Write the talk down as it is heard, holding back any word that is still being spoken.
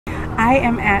I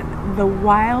am at the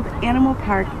Wild Animal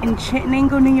Park in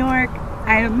Chittenango, New York.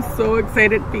 I am so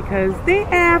excited because they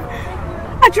have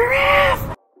a giraffe!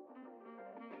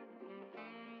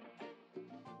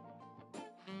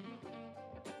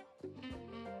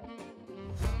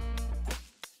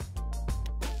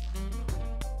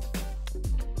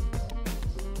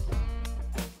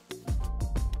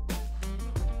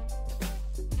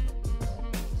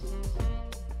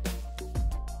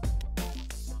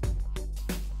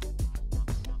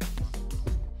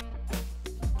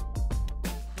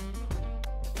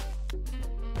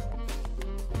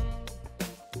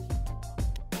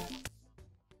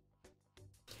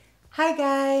 Hi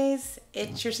guys,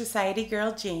 it's your Society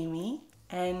Girl Jamie,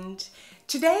 and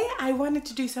today I wanted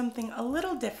to do something a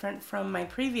little different from my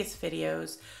previous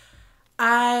videos.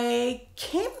 I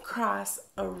came across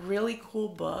a really cool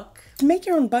book. Make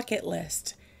your own bucket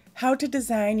list. How to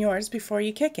design yours before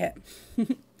you kick it.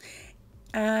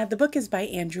 The book is by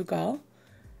Gurl,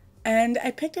 and I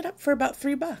picked it up for about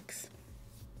 $3.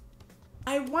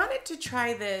 I wanted to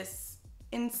try this.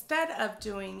 Instead of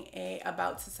doing a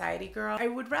about SocietyGurl, I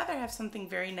would rather have something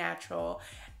very natural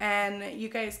and you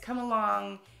guys come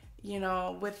along, you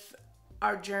know, with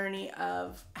our journey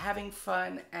of having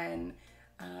fun and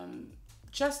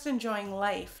just enjoying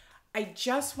life. I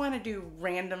just want to do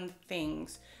random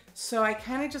things. So I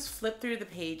kind of just flipped through the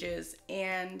pages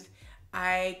and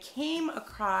I came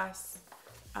across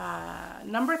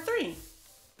number 3.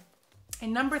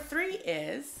 And number 3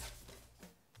 is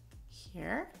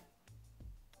here.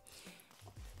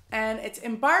 And it's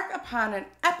embark upon an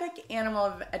epic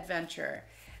animal adventure.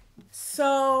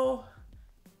 So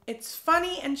it's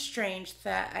funny and strange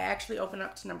that I actually opened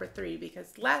up to number 3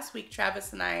 because last week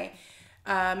Travis and I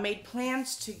made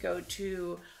plans to go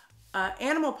to an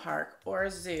animal park or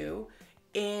a zoo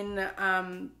in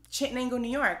Chittenango, New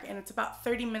York, and it's about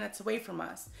 30 minutes away from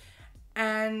us.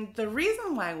 And the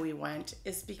reason why we went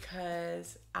is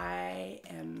because I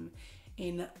am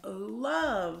in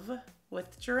love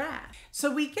with giraffe.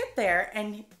 So we get there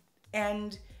and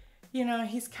you know,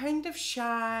 he's kind of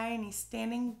shy and he's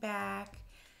standing back,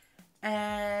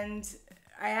 and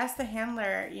I asked the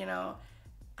handler, you know,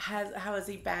 how has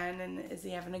he been and is he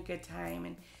having a good time,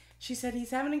 and she said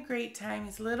he's having a great time.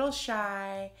 He's a little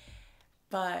shy,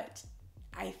 but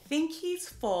I think he's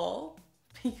full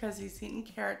because he's eating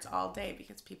carrots all day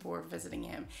because people were visiting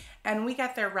him, and we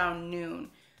got there around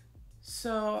noon.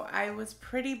 So I was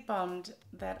pretty bummed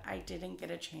that I didn't get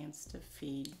a chance to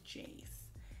feed Jace.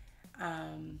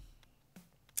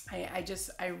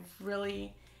 I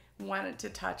really wanted to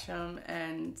touch him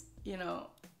and, you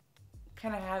know,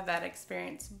 kind of have that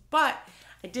experience. But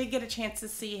I did get a chance to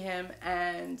see him,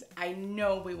 and I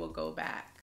know we will go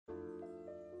back.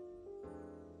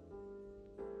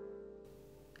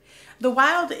 The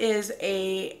Wild is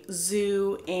a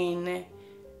zoo in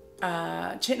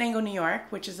Chittenango, New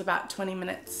York, which is about 20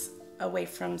 minutes away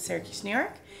from Syracuse, New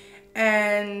York.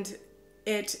 And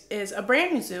it is a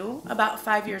brand new zoo, about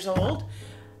 5 years old.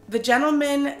 The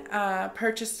gentleman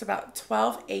purchased about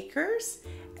 12 acres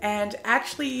and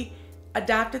actually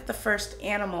adopted the first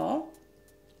animal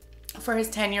for his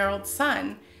 10-year-old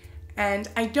son. And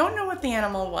I don't know what the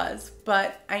animal was,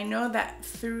 but I know that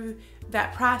through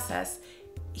that process,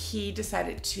 he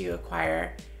decided to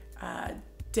acquire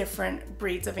different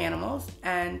breeds of animals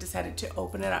and decided to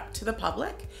open it up to the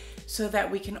public so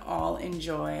that we can all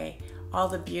enjoy all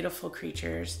the beautiful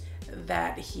creatures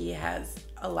that he has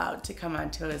allowed to come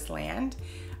onto his land.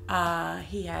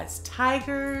 He has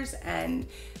tigers and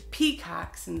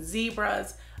peacocks and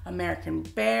zebras, American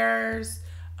bears,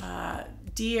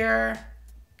 deer,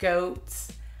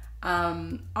 goats,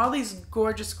 all these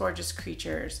gorgeous, gorgeous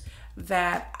creatures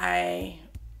that I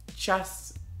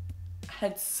just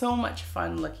had so much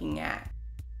fun looking at.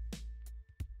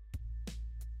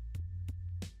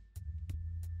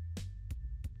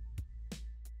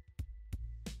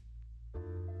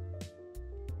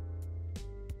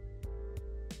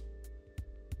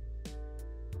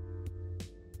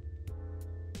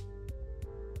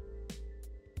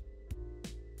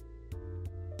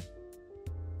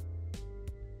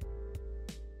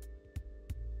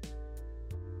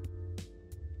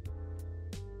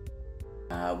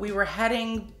 We were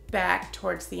heading back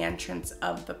towards the entrance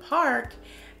of the park,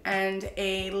 and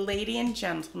a lady and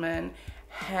gentleman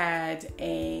had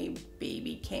a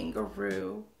baby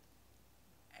kangaroo,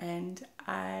 and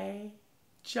I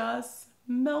just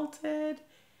melted.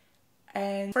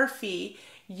 And for a fee,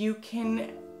 you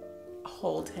can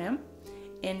hold him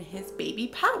in his baby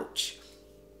pouch.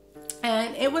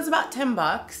 And it was about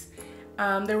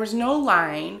 $10. There was no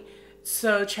line,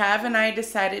 so Trav and I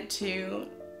decided to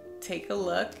take a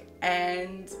look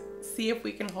and see if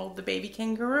we can hold the baby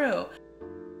kangaroo.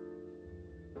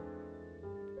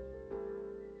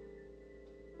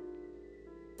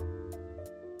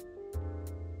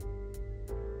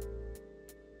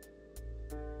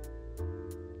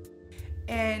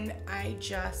 And I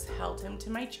just held him to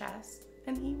my chest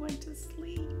and he went to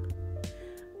sleep.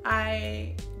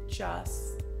 I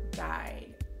just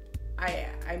died.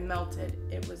 I melted.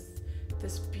 It was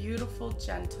this beautiful,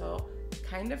 gentle,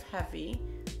 kind of heavy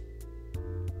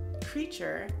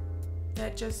creature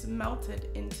that just melted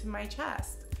into my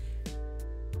chest.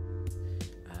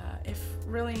 If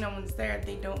really no one's there,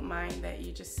 they don't mind that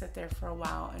you just sit there for a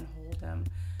while and hold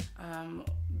them.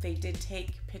 They did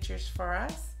take pictures for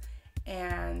us,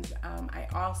 and I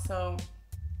also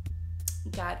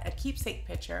got a keepsake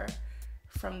picture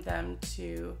from them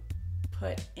to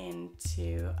put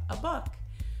into a book.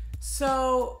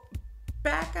 So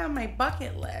back on my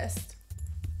bucket list,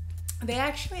 they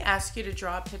actually ask you to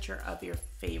draw a picture of your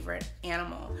favorite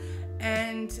animal.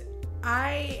 And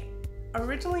I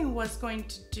originally was going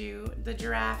to do the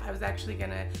giraffe. I was actually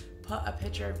gonna put a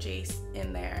picture of Jace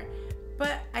in there,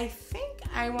 but I think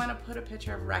I wanna put a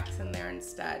picture of Rex in there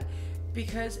instead,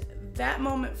 because that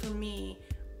moment for me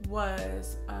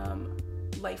was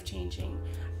life-changing.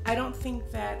 I don't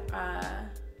think that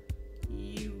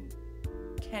you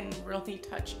can really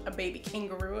touch a baby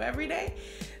kangaroo every day.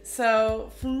 So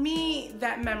for me,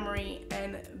 that memory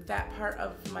and that part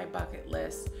of my bucket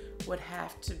list would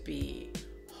have to be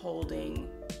holding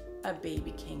a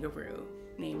baby kangaroo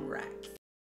named Rex.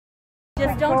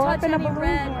 Just don't touch any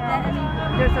red.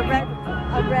 There's a red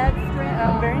strand.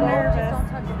 I'm very nervous. Just don't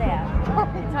touch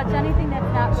that. Touch anything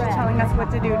that's not red. She's telling us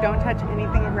what to do. Don't touch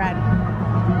anything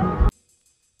red.